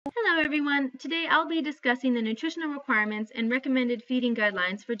everyone. Today I'll be discussing the nutritional requirements and recommended feeding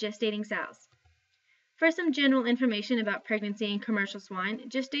guidelines for gestating sows. For some general information about pregnancy in commercial swine,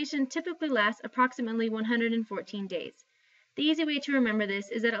 gestation typically lasts approximately 114 days. The easy way to remember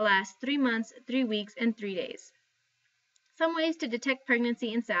this is that it lasts 3 months, 3 weeks, and 3 days. Some ways to detect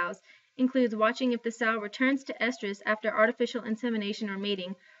pregnancy in sows includes watching if the sow returns to estrus after artificial insemination or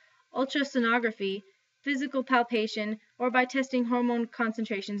mating, ultrasonography, physical palpation, or by testing hormone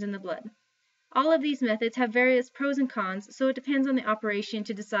concentrations in the blood. All of these methods have various pros and cons, so it depends on the operation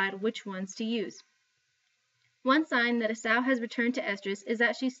to decide which ones to use. One sign that a sow has returned to estrus is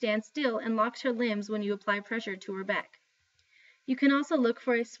that she stands still and locks her limbs when you apply pressure to her back. You can also look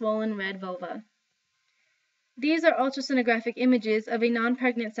for a swollen red vulva. These are ultrasonographic images of a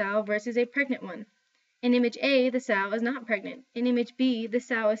non-pregnant sow versus a pregnant one. In image A, the sow is not pregnant. In image B, the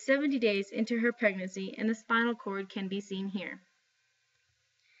sow is 70 days into her pregnancy and the spinal cord can be seen here.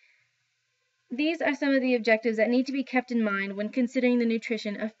 These are some of the objectives that need to be kept in mind when considering the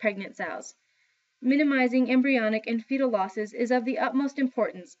nutrition of pregnant sows. Minimizing embryonic and fetal losses is of the utmost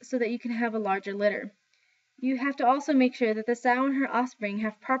importance so that you can have a larger litter. You have to also make sure that the sow and her offspring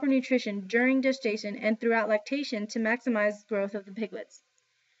have proper nutrition during gestation and throughout lactation to maximize growth of the piglets.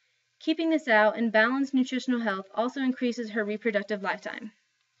 Keeping the sow in balanced nutritional health also increases her reproductive lifetime.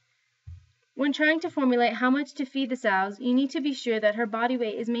 When trying to formulate how much to feed the sows, you need to be sure that her body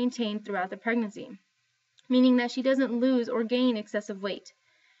weight is maintained throughout the pregnancy, meaning that she doesn't lose or gain excessive weight.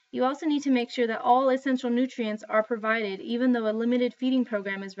 You also need to make sure that all essential nutrients are provided, even though a limited feeding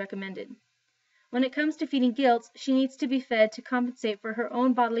program is recommended. When it comes to feeding gilts, she needs to be fed to compensate for her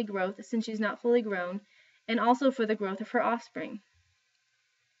own bodily growth since she's not fully grown, and also for the growth of her offspring.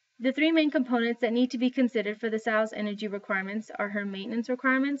 The three main components that need to be considered for the sow's energy requirements are her maintenance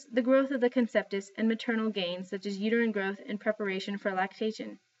requirements, the growth of the conceptus, and maternal gains such as uterine growth and preparation for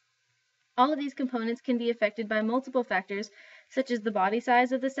lactation. All of these components can be affected by multiple factors such as the body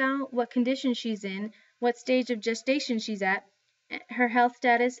size of the sow, what condition she's in, what stage of gestation she's at, her health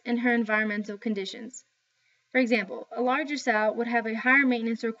status, and her environmental conditions. For example, a larger sow would have a higher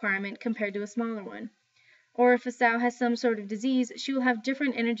maintenance requirement compared to a smaller one. Or if a sow has some sort of disease, she will have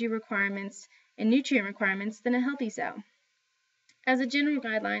different energy requirements and nutrient requirements than a healthy sow. As a general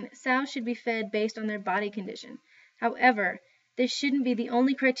guideline, sows should be fed based on their body condition. However, this shouldn't be the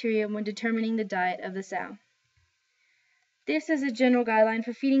only criteria when determining the diet of the sow. This is a general guideline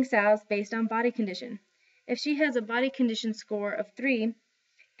for feeding sows based on body condition. If she has a body condition score of 3,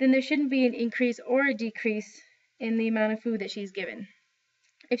 then there shouldn't be an increase or a decrease in the amount of food that she's given.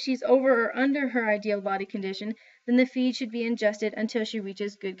 If she's over or under her ideal body condition, then the feed should be adjusted until she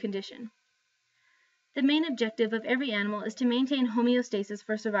reaches good condition. The main objective of every animal is to maintain homeostasis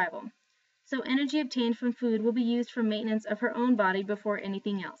for survival, so energy obtained from food will be used for maintenance of her own body before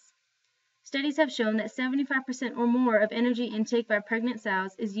anything else. Studies have shown that 75% or more of energy intake by pregnant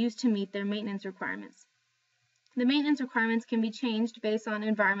sows is used to meet their maintenance requirements. The maintenance requirements can be changed based on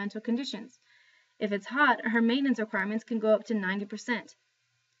environmental conditions. If it's hot, her maintenance requirements can go up to 90%.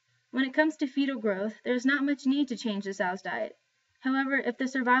 When it comes to fetal growth, there is not much need to change the sow's diet. However, if the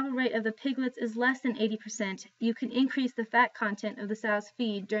survival rate of the piglets is less than 80%, you can increase the fat content of the sow's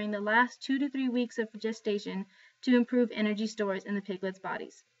feed during the last 2 to 3 weeks of gestation to improve energy stores in the piglets'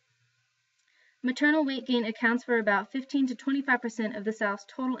 bodies. Maternal weight gain accounts for about 15 to 25% of the sow's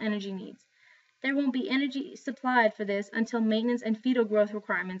total energy needs. There won't be energy supplied for this until maintenance and fetal growth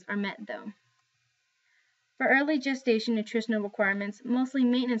requirements are met, though. For early gestation nutritional requirements, mostly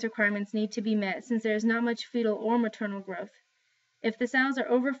maintenance requirements need to be met since there is not much fetal or maternal growth. If the sows are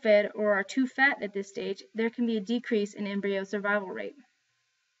overfed or are too fat at this stage, there can be a decrease in embryo survival rate.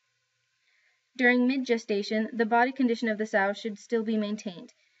 During mid-gestation, the body condition of the sow should still be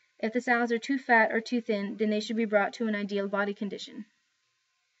maintained. If the sows are too fat or too thin, then they should be brought to an ideal body condition.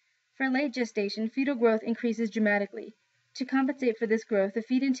 For late gestation, fetal growth increases dramatically. To compensate for this growth, the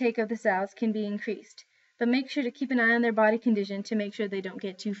feed intake of the sows can be increased, but make sure to keep an eye on their body condition to make sure they don't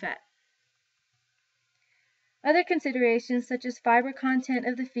get too fat. Other considerations such as fiber content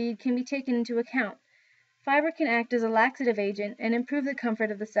of the feed can be taken into account. Fiber can act as a laxative agent and improve the comfort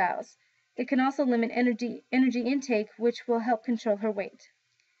of the sows. It can also limit energy intake, which will help control her weight.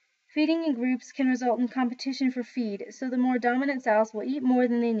 Feeding in groups can result in competition for feed, so the more dominant sows will eat more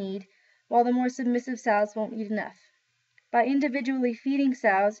than they need, while the more submissive sows won't eat enough. By individually feeding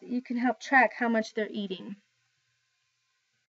sows, you can help track how much they're eating.